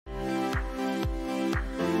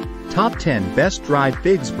Top 10 Best Dried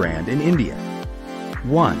Figs Brand in India.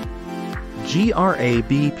 1.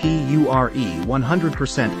 GRABPURE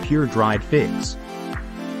 100% Pure Dried Figs.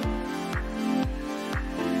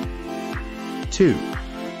 2.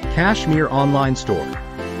 Kashmir Online Store.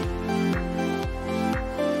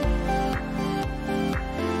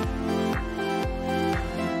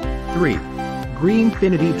 3.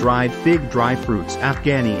 Greenfinity Dried Fig Dry Fruits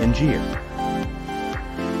Afghani Anjeer.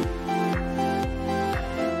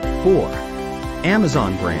 4.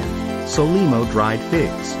 Amazon brand, Solimo Dried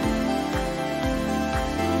Figs.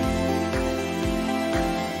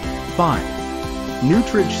 5.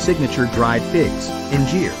 Nutrige Signature Dried Figs,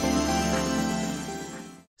 Anjeer.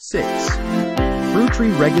 6.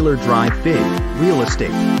 Fruitry Regular Dried Fig, Real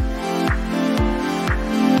Estate.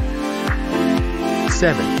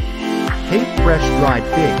 7. Cape Fresh Dried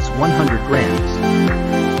Figs 100 grams.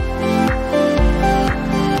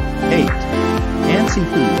 8. Ansi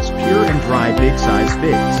Foods Pure and Dry Big Size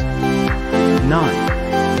Figs.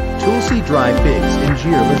 9. Tulsi Dry Figs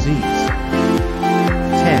Anjeer Laziz.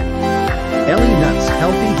 10. Ellie Nuts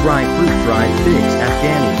Healthy Dry Fruit Dried Figs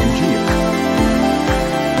Afghani Anjeer.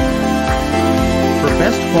 For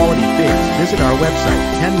best quality figs, visit our website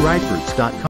 10ridefruits.com.